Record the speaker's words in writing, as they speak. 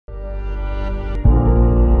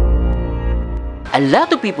A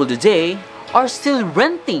lot of people today are still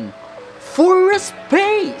renting for a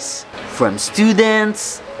space, from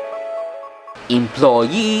students,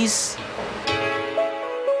 employees,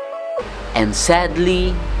 and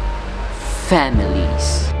sadly,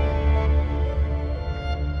 families.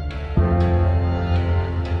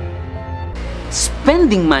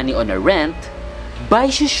 Spending money on a rent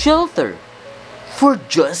buys you shelter for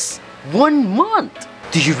just 1 month.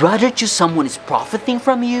 Do you rather choose someone is profiting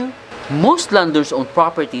from you? Most landlords own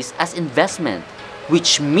properties as investment,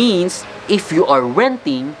 which means if you are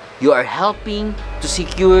renting, you are helping to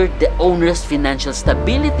secure the owner's financial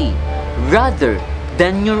stability rather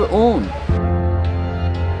than your own.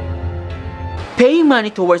 Paying money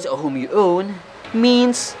towards a home you own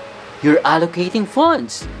means you're allocating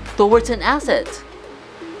funds towards an asset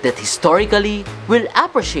that historically will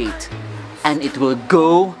appreciate, and it will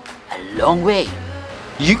go a long way.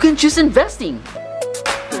 You can choose investing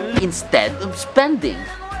instead of spending.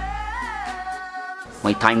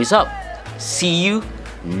 My time is up. See you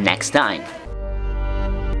next time.